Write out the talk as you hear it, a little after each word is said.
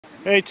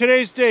Hey,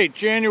 today's date,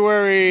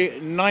 January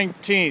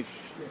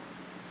 19th.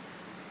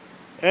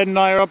 Ed and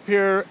I are up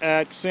here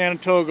at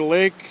Sanatoga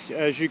Lake.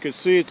 As you can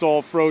see, it's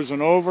all frozen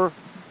over.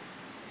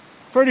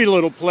 Pretty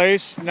little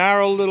place,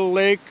 narrow little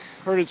lake.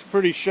 Heard it's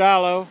pretty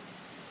shallow.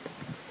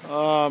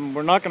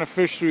 We're not going to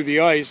fish through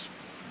the ice,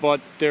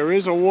 but there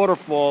is a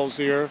waterfalls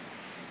here.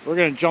 We're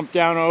going to jump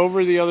down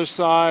over the other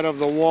side of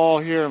the wall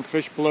here and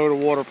fish below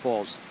the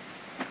waterfalls.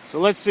 So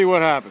let's see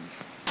what happens.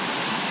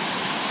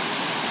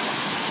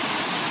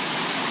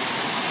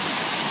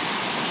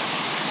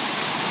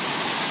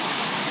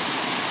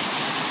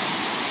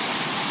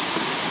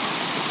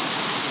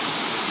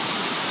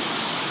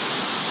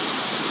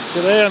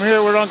 Today I'm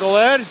here with Uncle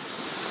Ed.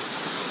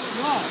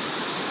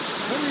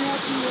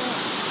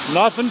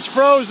 Nothing's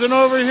frozen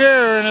over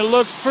here and it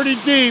looks pretty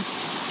deep.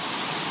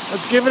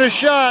 Let's give it a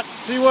shot,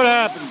 see what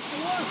happens.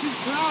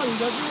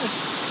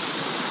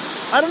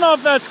 I don't know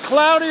if that's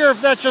cloudy or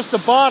if that's just the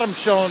bottom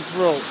showing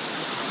through.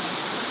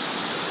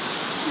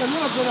 A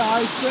little bit of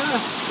ice there.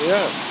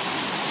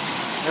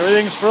 Yeah.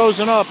 Everything's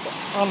frozen up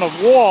on the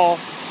wall.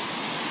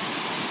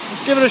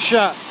 Let's give it a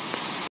shot.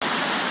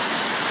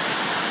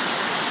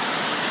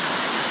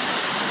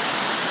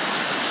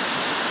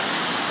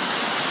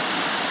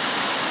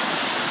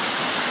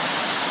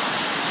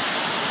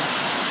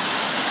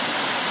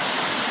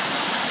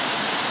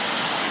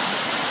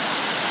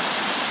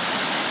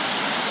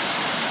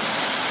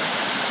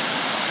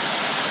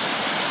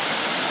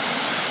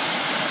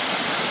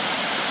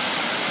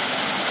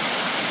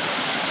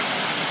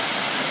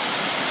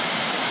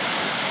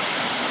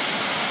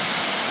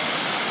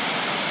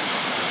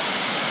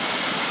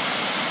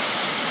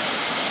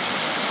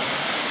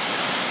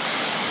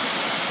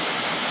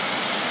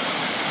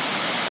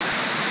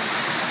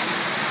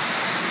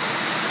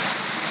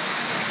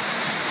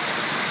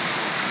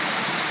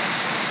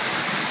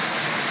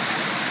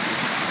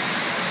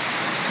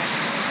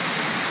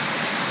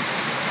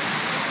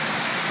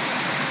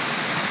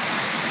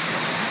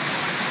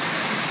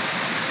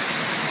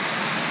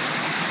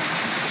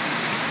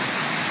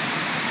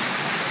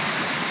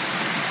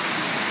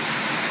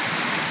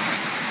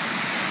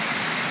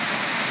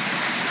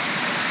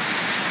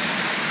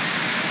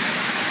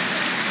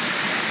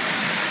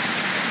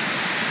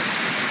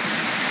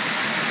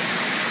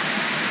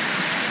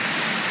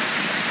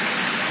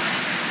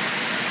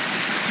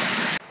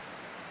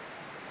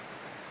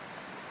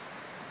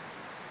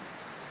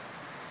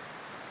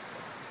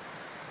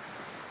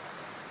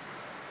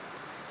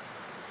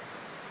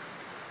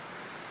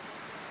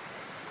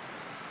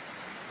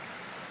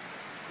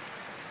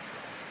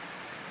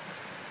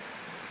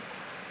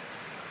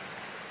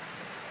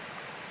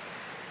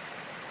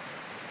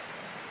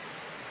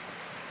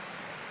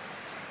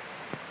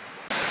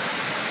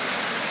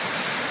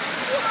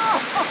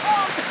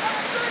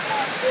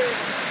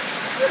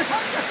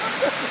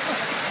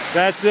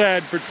 That's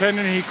Ed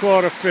pretending he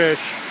caught a fish.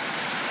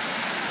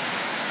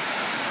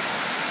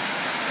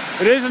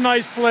 It is a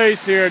nice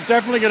place here.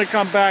 Definitely going to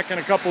come back in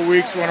a couple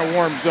weeks when it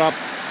warms up.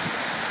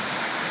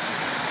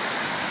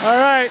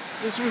 Alright,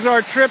 this was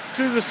our trip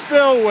to the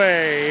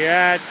spillway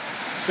at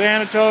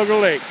Sanatoga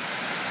Lake.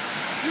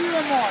 See you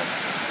in March.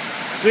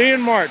 See you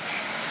in March.